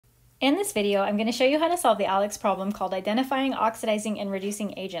In this video, I'm going to show you how to solve the ALEKS problem called identifying, oxidizing, and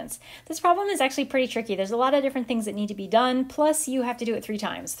reducing agents. This problem is actually pretty tricky. There's a lot of different things that need to be done, plus you have to do it 3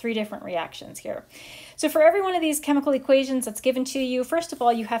 times, 3 different reactions here. So for every one of these chemical equations that's given to you, first of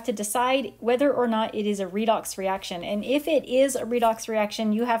all, you have to decide whether or not it is a redox reaction. And if it is a redox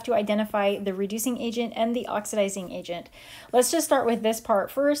reaction, you have to identify the reducing agent and the oxidizing agent. Let's just start with this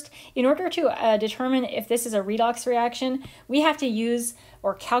part first. In order to determine if this is a redox reaction, we have to use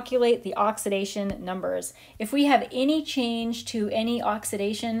or calculate the oxidation numbers. If we have any change to any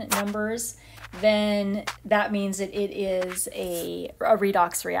oxidation numbers, then that means that it is a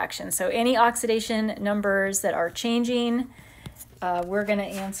redox reaction. So any oxidation numbers that are changing, we're going to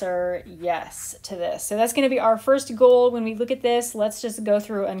answer yes to this. So that's going to be our first goal. When we look at this, let's just go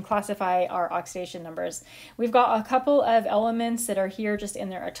through and classify our oxidation numbers. We've got a couple of elements that are here just in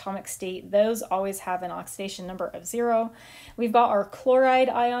their atomic state. Those always have an oxidation number of 0. We've got our chloride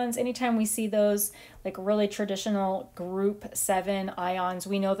ions. Anytime we see those like really traditional group 7 ions,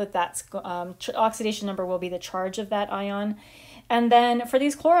 we know that that's oxidation number will be the charge of that ion. And then for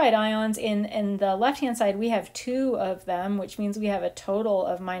these chloride ions in the left-hand side, we have 2 of them, which means we have a total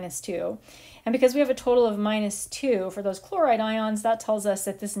of -2. And because we have a total of -2 for those chloride ions, that tells us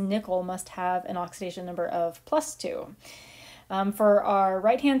that this nickel must have an oxidation number of +2. For our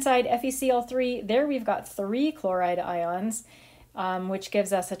right-hand side, FeCl3, there we've got 3 chloride ions, which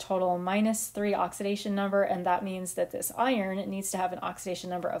gives us a total -3 oxidation number, and that means that this iron needs to have an oxidation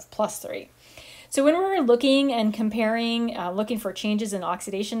number of +3. So when we're looking and comparing, looking for changes in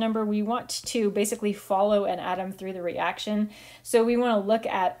oxidation number, we want to basically follow an atom through the reaction. So we want to look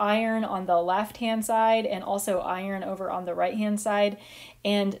at iron on the left-hand side and also iron over on the right-hand side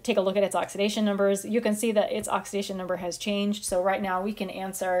and take a look at its oxidation numbers. You can see that its oxidation number has changed. So right now we can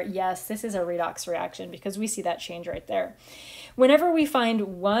answer, yes, this is a redox reaction because we see that change right there. Whenever we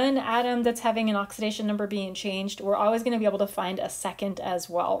find one atom that's having an oxidation number being changed, we're always going to be able to find a second as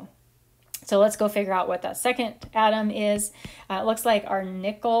well. So let's go figure out what that second atom is. It looks like our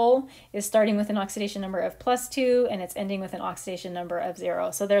nickel is starting with an oxidation number of +2 and it's ending with an oxidation number of 0.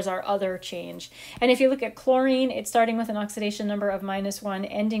 So there's our other change. And if you look at chlorine, it's starting with an oxidation number of -1,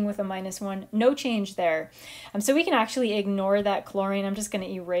 ending with a -1. No change there. So we can actually ignore that chlorine. I'm just going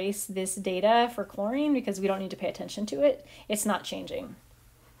to erase this data for chlorine because we don't need to pay attention to it. It's not changing.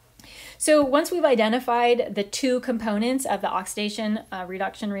 So once we've identified the 2 components of the oxidation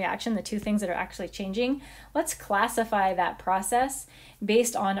reduction reaction, the 2 things that are actually changing, let's classify that process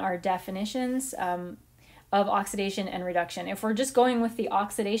based on our definitions of oxidation and reduction. If we're just going with the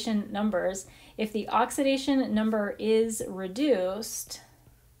oxidation numbers, if the oxidation number is reduced,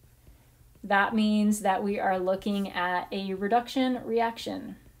 that means that we are looking at a reduction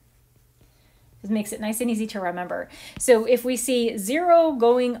reaction. It makes it nice and easy to remember. So if we see 0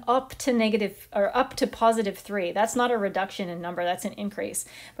 going up to negative or up to +3, that's not a reduction in number, that's an increase.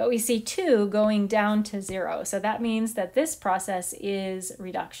 But we see 2 going down to 0. So that means that this process is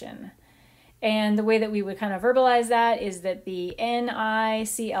reduction. And the way that we would kind of verbalize that is that the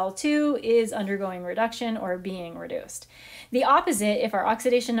NiCl2 is undergoing reduction or being reduced. The opposite, if our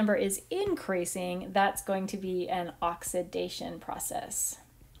oxidation number is increasing, that's going to be an oxidation process.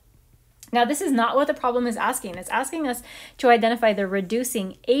 Now, this is not what the problem is asking. It's asking us to identify the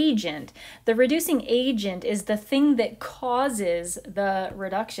reducing agent. The reducing agent is the thing that causes the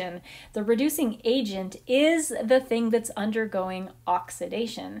reduction. The reducing agent is the thing that's undergoing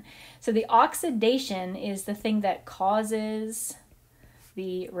oxidation. So the oxidation is the thing that causes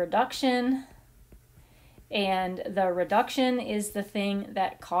the reduction, and the reduction is the thing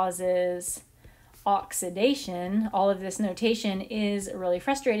that causes oxidation. All of this notation is really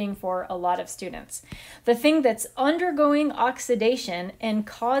frustrating for a lot of students. The thing that's undergoing oxidation and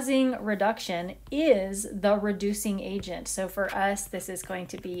causing reduction is the reducing agent. So for us, this is going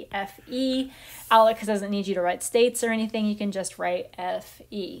to be Fe. ALEKS doesn't need you to write states or anything. You can just write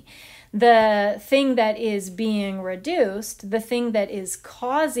Fe. The thing that is being reduced, the thing that is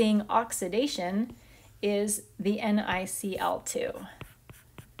causing oxidation, is the NiCl2.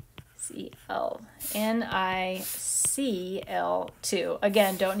 NiCl2.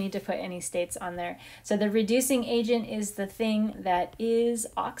 Again, don't need to put any states on there. So the reducing agent is the thing that is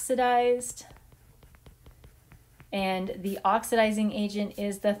oxidized, and the oxidizing agent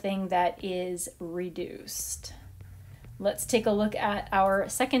is the thing that is reduced. Let's take a look at our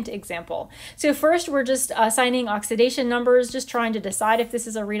second example. So first we're just assigning oxidation numbers, just trying to decide if this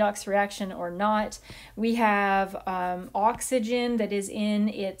is a redox reaction or not. We have oxygen that is in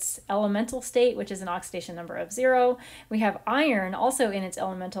its elemental state, which is an oxidation number of 0. We have iron also in its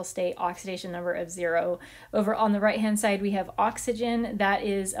elemental state, oxidation number of 0. Over on the right hand side we have oxygen, that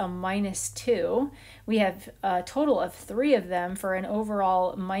is a -2. We have a total of 3 of them for an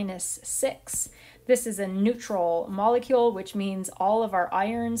overall -6. This is a neutral molecule, which means all of our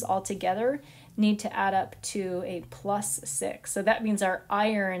irons altogether need to add up to a +6. So that means our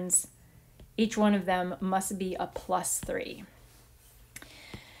irons, each one of them must be a +3.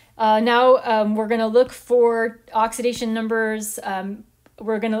 Now we're going to look for oxidation numbers.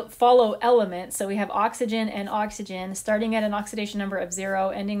 We're going to follow elements. So we have oxygen and oxygen, starting at an oxidation number of 0,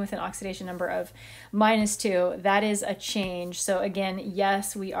 ending with an oxidation number of -2. That is a change. So again,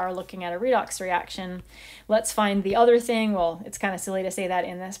 yes, we are looking at a redox reaction. Let's find the other thing. Well, it's kind of silly to say that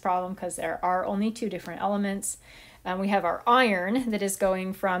in this problem because there are only 2 different elements. We have our iron that is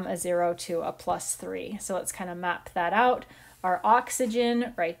going from a 0 to a +3. So let's kind of map that out. Our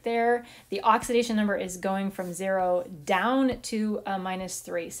oxygen right there, the oxidation number is going from 0 down to a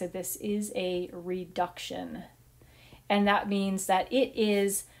 -3. So this is a reduction. And that means that it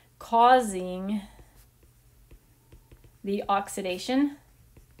is causing the oxidation.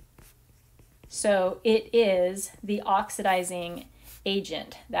 So it is the oxidizing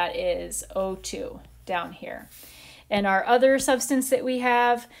agent. That is O2 down here. And our other substance that we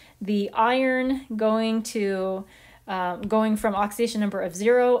have, the iron going from oxidation number of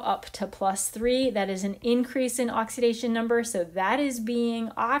 0 up to +3, that is an increase in oxidation number, so that is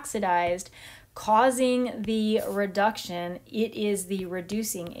being oxidized, causing the reduction. It is the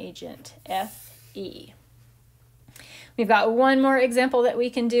reducing agent, Fe. We've got one more example that we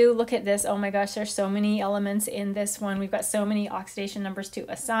can do. Look at this. Oh my gosh, there's so many elements in this one. We've got so many oxidation numbers to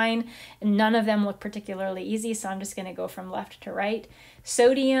assign, and none of them look particularly easy, so I'm just going to go from left to right.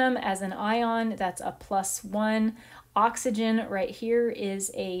 Sodium as an ion, that's a +1. Oxygen right here is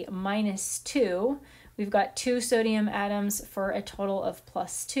a -2. We've got 2 sodium atoms for a total of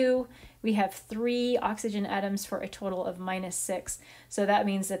 +2. We have 3 oxygen atoms for a total of -6. So that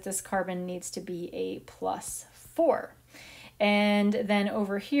means that this carbon needs to be a +4. And then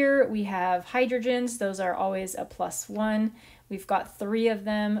over here we have hydrogens. Those are always a +1. We've got 3 of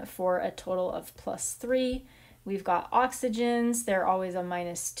them for a total of +3. We've got oxygens. They're always a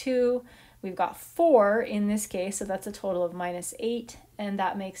 -2. We've got 4 in this case, so that's a total of -8, and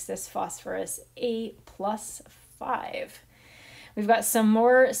that makes this phosphorus a +5. We've got some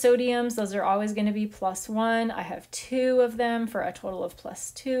more sodiums. Those are always going to be +1. I have 2 of them for a total of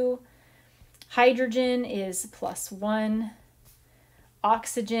 +2. Hydrogen is +1.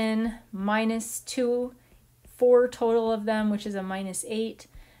 Oxygen, -2. 4 total of them, which is a -8.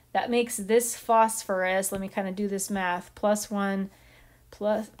 That makes this phosphorus, let me kind of do this math, +1,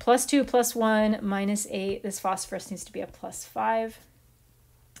 +2 + 1 -8. This phosphorus needs to be a +5.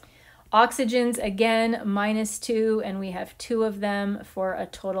 Oxygens, again, -2, and we have 2 of them for a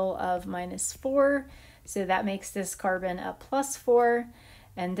total of -4. So that makes this carbon a +4.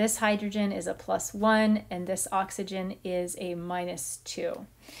 And this hydrogen is a +1, and this oxygen is a -2.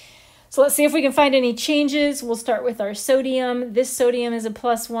 So let's see if we can find any changes. We'll start with our sodium. This sodium is a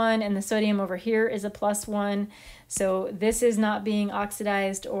 +1, and the sodium over here is a +1. So this is not being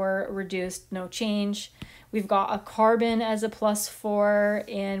oxidized or reduced, no change. We've got a carbon as a +4,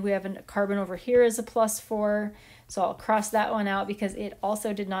 and we have a carbon over here as a +4. So I'll cross that one out because it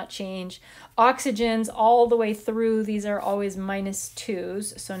also did not change. Oxygens all the way through, these are always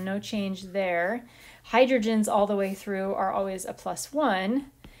 -2s, so no change there. Hydrogens all the way through are always a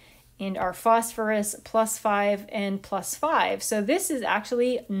 +1. And our phosphorus +5 and +5. So this is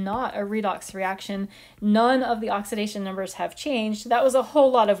actually not a redox reaction. None of the oxidation numbers have changed. That was a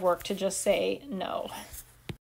whole lot of work to just say no.